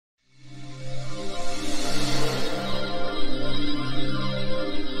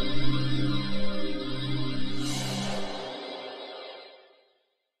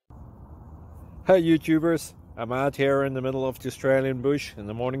Hey YouTubers, I'm out here in the middle of the Australian bush in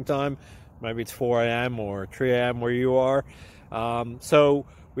the morning time. Maybe it's 4 a.m. or 3 a.m. where you are. So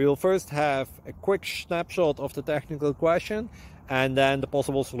we will first have a quick snapshot of the technical question and then the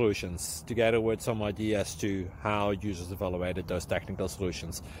possible solutions, together with some ideas to how users evaluated those technical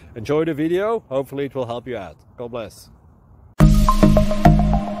solutions. Enjoy the video, hopefully it will help you out. God bless.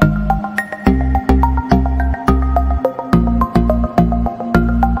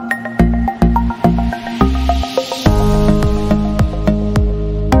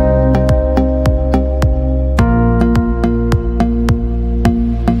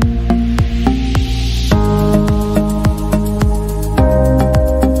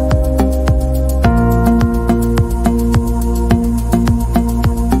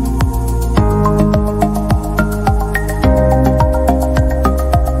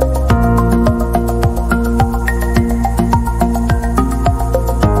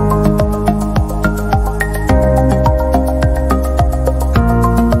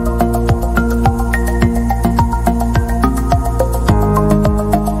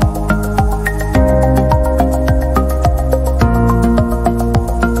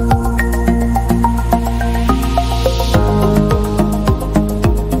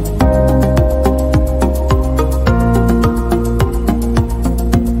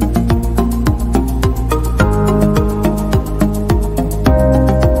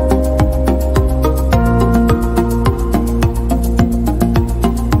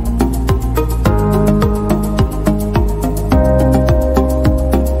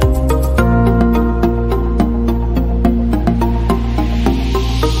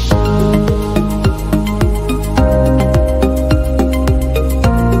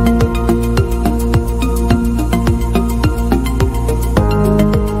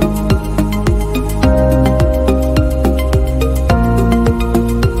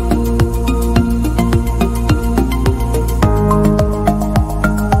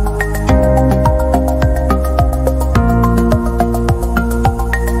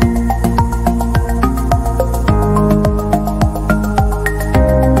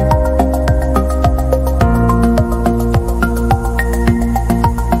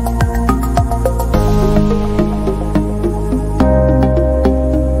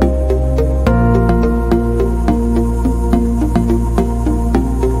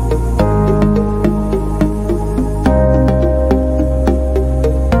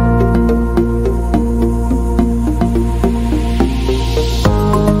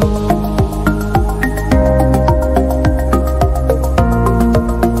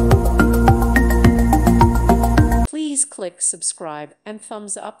 Please click subscribe and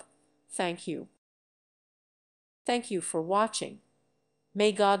thumbs up. Thank you. Thank you for watching.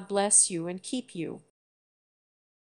 May God bless you and keep you.